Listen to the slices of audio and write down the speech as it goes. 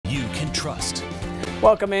trust.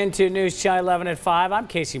 Welcome into News Channel 11 at 5. I'm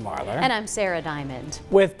Casey Marler. And I'm Sarah Diamond.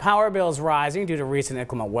 With power bills rising due to recent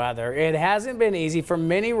inclement weather, it hasn't been easy for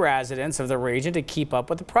many residents of the region to keep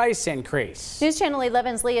up with the price increase. News Channel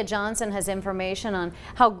 11's Leah Johnson has information on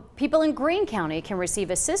how people in Greene County can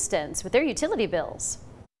receive assistance with their utility bills.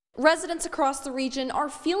 Residents across the region are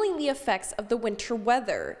feeling the effects of the winter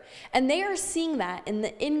weather, and they are seeing that in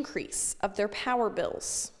the increase of their power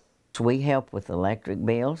bills. We help with electric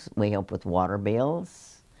bills, we help with water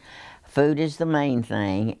bills. Food is the main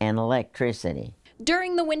thing, and electricity.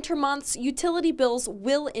 During the winter months, utility bills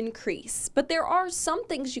will increase, but there are some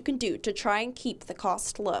things you can do to try and keep the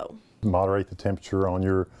cost low. Moderate the temperature on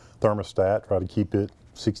your thermostat, try to keep it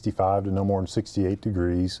 65 to no more than 68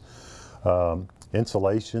 degrees.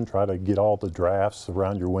 Insulation, try to get all the drafts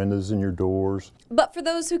around your windows and your doors. But for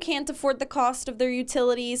those who can't afford the cost of their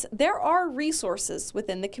utilities, there are resources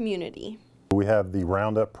within the community. We have the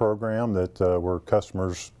Roundup program that where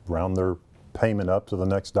customers round their payment up to the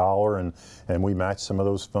next dollar, and we match some of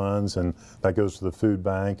those funds, and that goes to the food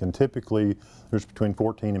bank. And typically there's between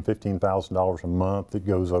 $14,000 and $15,000 a month that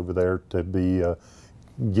goes over there to be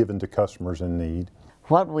given to customers in need.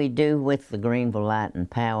 What we do with the Greeneville Light and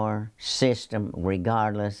Power system,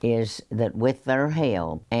 regardless, is that with their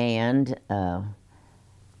help and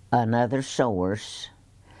another source,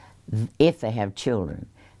 if they have children,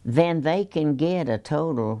 then they can get a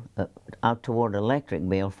total toward electric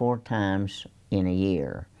bill 4 times in a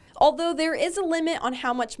year. Although there is a limit on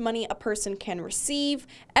how much money a person can receive,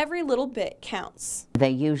 every little bit counts. They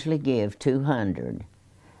usually give $200.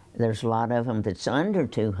 There's a lot of them that's under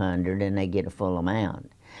 $200 and they get a full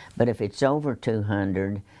amount. But if it's over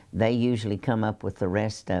 $200, they usually come up with the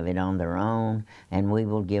rest of it on their own, and we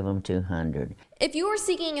will give them $200. If you are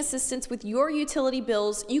seeking assistance with your utility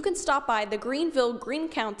bills, you can stop by the Greeneville Greene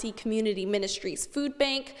County Community Ministries Food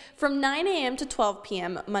Bank from 9 a.m. to 12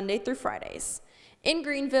 p.m. Monday through Fridays. In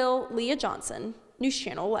Greeneville, Leah Johnson, News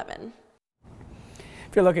Channel 11.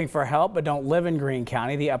 If you're looking for help but don't live in Greene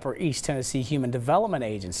County, the Upper East Tennessee Human Development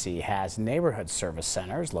Agency has neighborhood service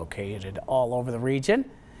centers located all over the region.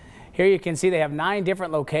 Here you can see they have 9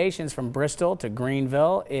 different locations from Bristol to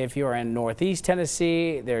Greeneville. If you're in Northeast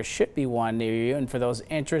Tennessee, there should be one near you. And for those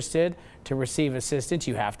interested to receive assistance,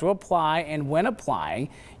 you have to apply. And when applying,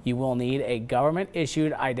 you will need a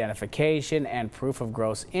government-issued identification and proof of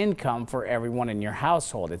gross income for everyone in your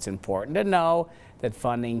household. It's important to know that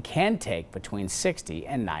funding can take between 60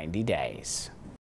 and 90 days.